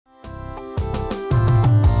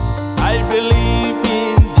believe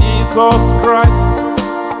in Jesus Christ,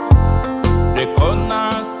 the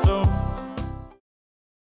cornerstone.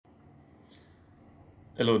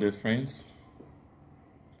 Hello there, friends.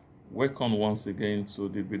 Welcome once again to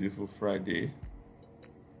the beautiful Friday,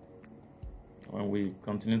 when we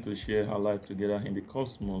continue to share our life together in the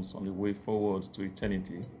cosmos on the way forward to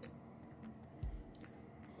eternity.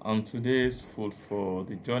 On today's Food for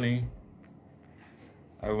the Journey,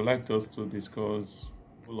 I would like us to discuss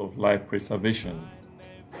full of life preservation,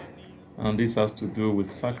 and this has to do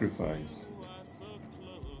with sacrifice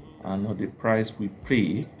and not the price we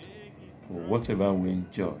pay for whatever we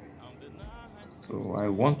enjoy. So I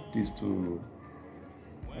want this to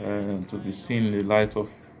be seen in the light of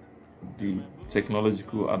the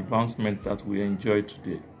technological advancement that we enjoy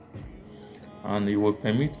today. And it will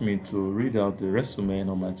permit me to read out the resume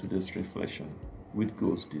of my today's reflection, which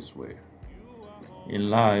goes this way.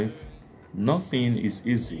 In life, nothing is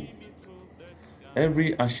easy.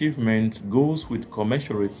 Every achievement goes with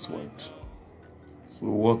commensurate sweat. So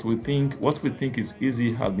what we think is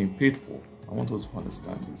easy has been paid for. I want us to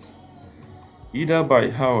understand this. Either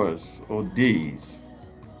by hours or days,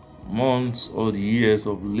 months or years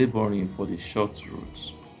of laboring for the short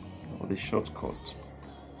route or the shortcut.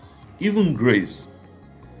 Even grace,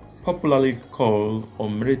 popularly called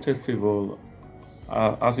unmerited favor,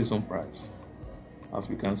 has its own price. As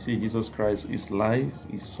we can see, Jesus Christ, his life,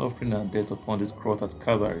 his suffering and death upon the cross at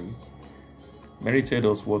Calvary, merited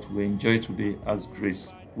us what we enjoy today as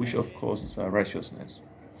grace, which of course is our righteousness.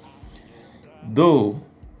 Though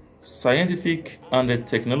scientific and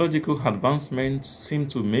technological advancements seem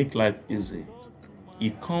to make life easy,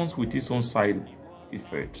 it comes with its own side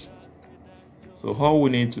effects. So all we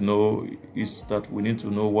need to know is that we need to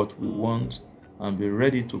know what we want and be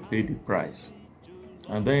ready to pay the price.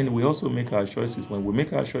 And then we also make our choices. When we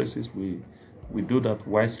make our choices, we do that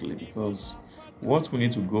wisely, because what we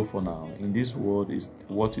need to go for now in this world is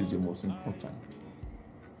what is the most important.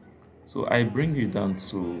 So I bring it down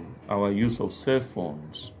to our use of cell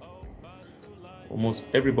phones. Almost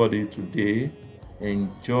everybody today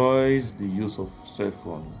enjoys the use of cell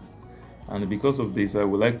phone, and because of this, I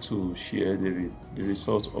would like to share the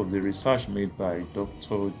results of the research made by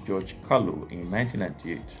Dr. Goeorge Carlo in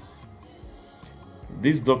 1998.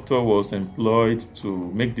 This doctor was employed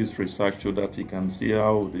to make this research so that he can see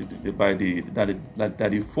how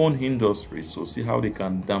the phone industry, so see how they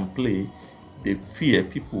can downplay the fear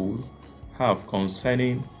people have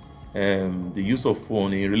concerning the use of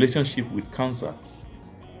phone in relationship with cancer.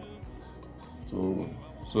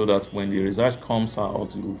 So that when the research comes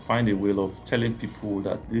out, you will find a way of telling people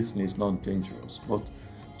that this is not dangerous. But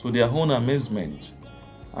to their own amazement,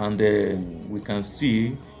 and we can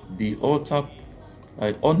see the utter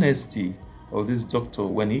honesty of this doctor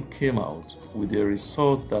when he came out with a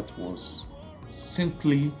result that was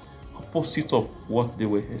simply opposite of what they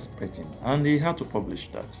were expecting, and they had to publish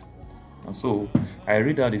that. And so I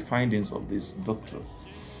read out the findings of this doctor,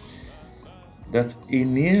 that a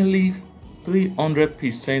nearly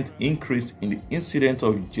 300% increase in the incidence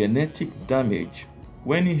of genetic damage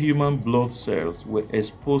when human blood cells were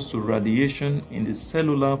exposed to radiation in the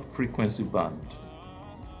cellular frequency band.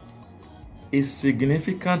 A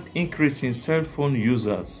significant increase in cell phone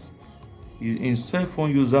users'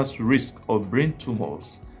 risk of brain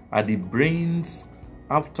tumors at the brain's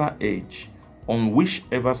outer edge, on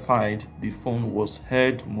whichever side the phone was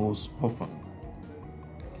held most often.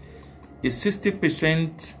 A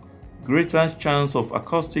 60% greater chance of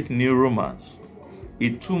acoustic neuromas, a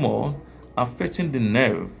tumor affecting the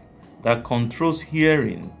nerve that controls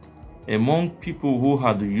hearing, among people who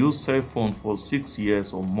had used cell phone for 6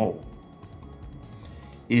 years or more.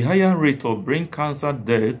 A higher rate of brain cancer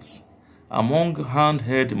deaths among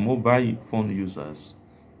handheld mobile phone users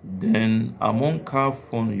than among car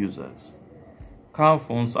phone users. Car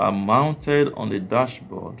phones are mounted on the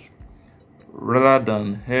dashboard rather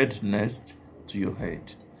than head next to your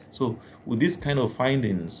head. So with these kind of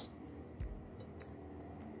findings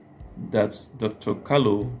that Dr.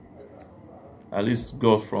 Carlo at least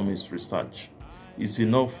got from his research is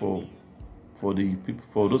enough for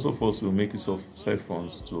those of us who make use of cell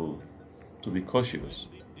phones to be cautious,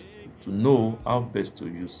 to know how best to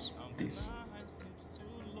use this.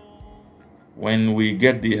 When we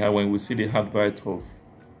see the advert of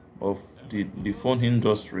the phone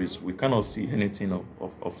industries, we cannot see anything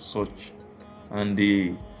of such, and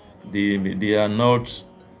they are not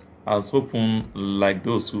as open like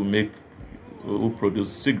those who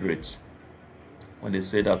produce cigarettes, when they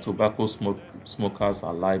say that tobacco smokers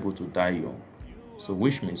are liable to die young. So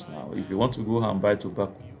which means now, if you want to go and buy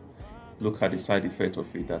tobacco, look at the side effect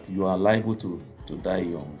of it, that you are liable to die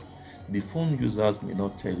young. The phone users may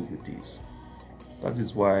not tell you this. That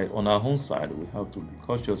is why on our own side, we have to be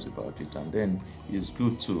cautious about it. And then it's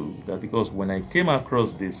good too, that because when I came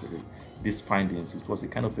across these findings, it was a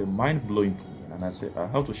kind of a mind-blowing for me. And I said, I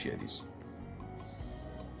have to share this.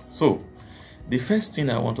 So, the first thing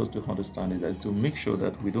I want us to understand is that to make sure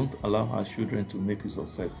that we don't allow our children to make use of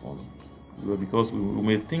cell phone. Because we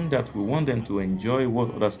may think that we want them to enjoy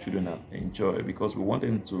what other children enjoy, because we want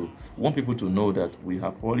people to know that we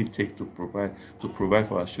have all it takes to provide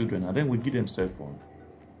for our children, and then we give them cell phone.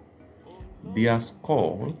 Their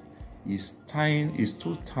skull is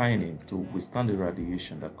too tiny to withstand the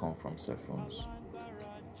radiation that comes from cell phones.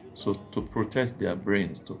 So to protect their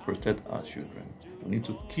brains, to protect our children, we need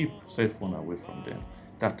to keep cell phone away from them.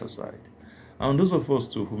 That aside. And those of us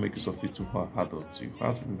too who make use of it who are adults, you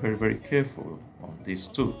have to be very, very careful on this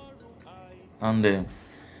too. And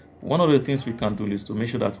one of the things we can do is to make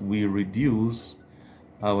sure that we reduce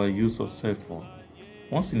our use of cell phone.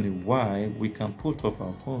 Once in a while, we can put off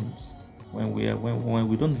our phones when we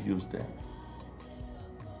don't use them.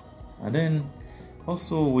 And then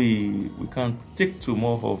also we can take to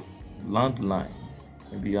more of landline,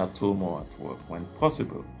 maybe at home or at work when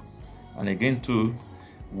possible. And again too,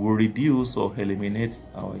 we'll reduce or eliminate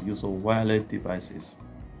our use of wireless devices,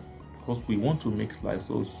 because we want to make life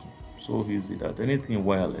so easy that anything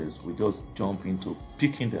wireless, we just jump into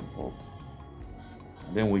picking them up,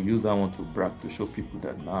 and then we use that one to brag, to show people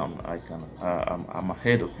that now I'm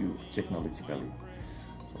ahead of you technologically.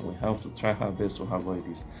 So we have to try our best to avoid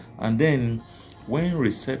this. And then when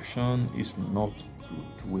reception is not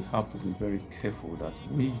good, we have to be very careful that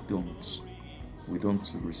we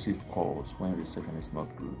don't receive calls when reception is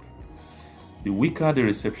not good. The weaker the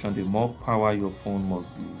reception, the more power your phone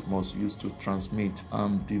must use to transmit,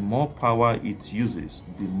 and the more power it uses,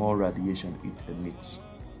 the more radiation it emits.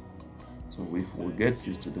 So if we get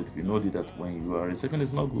used to that, if you know that when your reception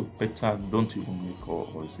is not good, better don't even make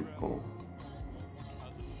call or receive call.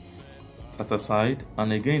 That aside,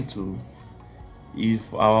 and again too,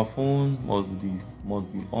 if our phone must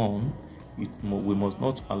be on, we must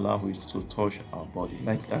not allow it to touch our body,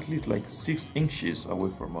 like at least like 6 inches away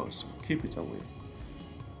from us. Keep it away,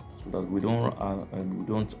 so that we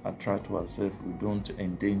don't attract ourselves, we don't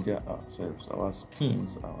endanger ourselves, our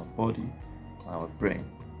skins, our body, our brain.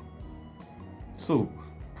 So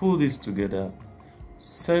pull this together.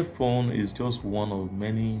 Cell phone is just one of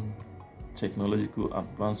many technological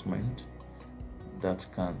advancements that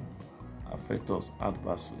can affect us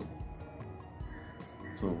adversely.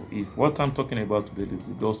 So if what I'm talking about today is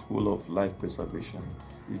the gospel of life preservation,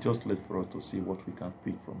 it's just left for us to see what we can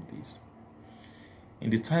pick from this.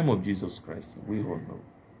 In the time of Jesus Christ, we all know,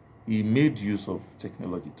 he made use of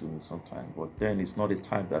technology to some time, but then it's not the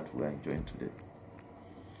time that we are enjoying today.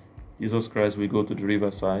 Jesus Christ will go to the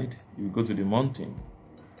riverside, he will go to the mountain,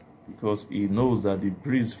 because he knows that the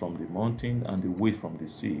breeze from the mountain and the wind from the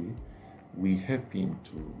sea will help him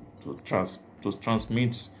to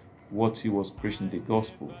transmit what he was preaching, the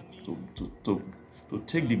gospel, to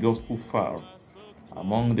take the gospel far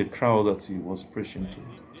among the crowd that he was preaching to.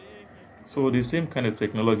 So the same kind of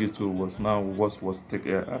technology too was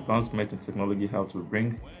advancement in technology, how to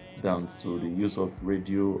bring down to the use of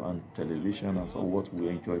radio and television and so what we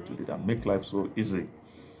enjoy today that make life so easy.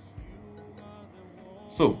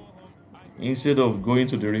 So instead of going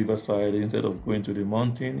to the riverside, instead of going to the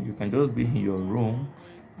mountain, you can just be in your room.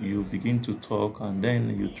 You begin to talk, and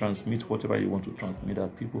then you transmit whatever you want to transmit,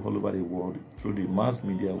 that people all over the world through the mass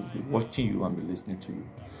media will be watching you and be listening to you.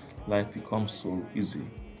 Life becomes so easy.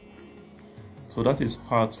 So that is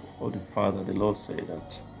part of the Father. The Lord said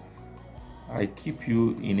that I keep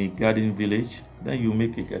you in a garden village, then you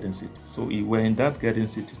make a garden city. So we're in that garden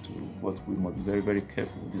city too, but we must be very, very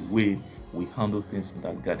careful the way we handle things in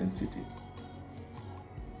that garden city.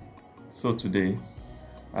 So today,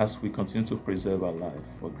 as we continue to preserve our life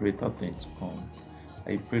for greater things to come,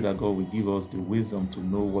 I pray that God will give us the wisdom to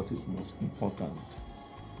know what is most important,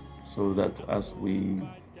 so that as we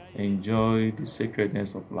enjoy the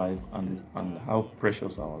sacredness of life and how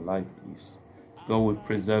precious our life is, God will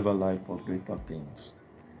preserve our life for greater things.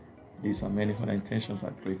 These are many other intentions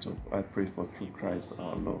I pray for through Christ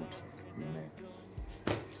our Lord.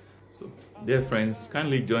 Amen. So, dear friends,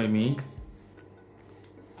 kindly join me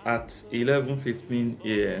at 11:15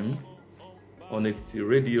 a.m. on Ekiti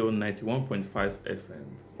Radio 91.5 FM.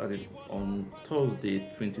 That is on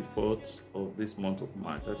Thursday, 24th of this month of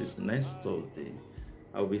March. That is next Thursday.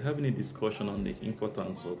 I will be having a discussion on the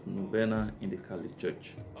importance of novena in the Catholic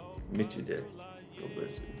Church. Meet you there. God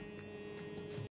bless you.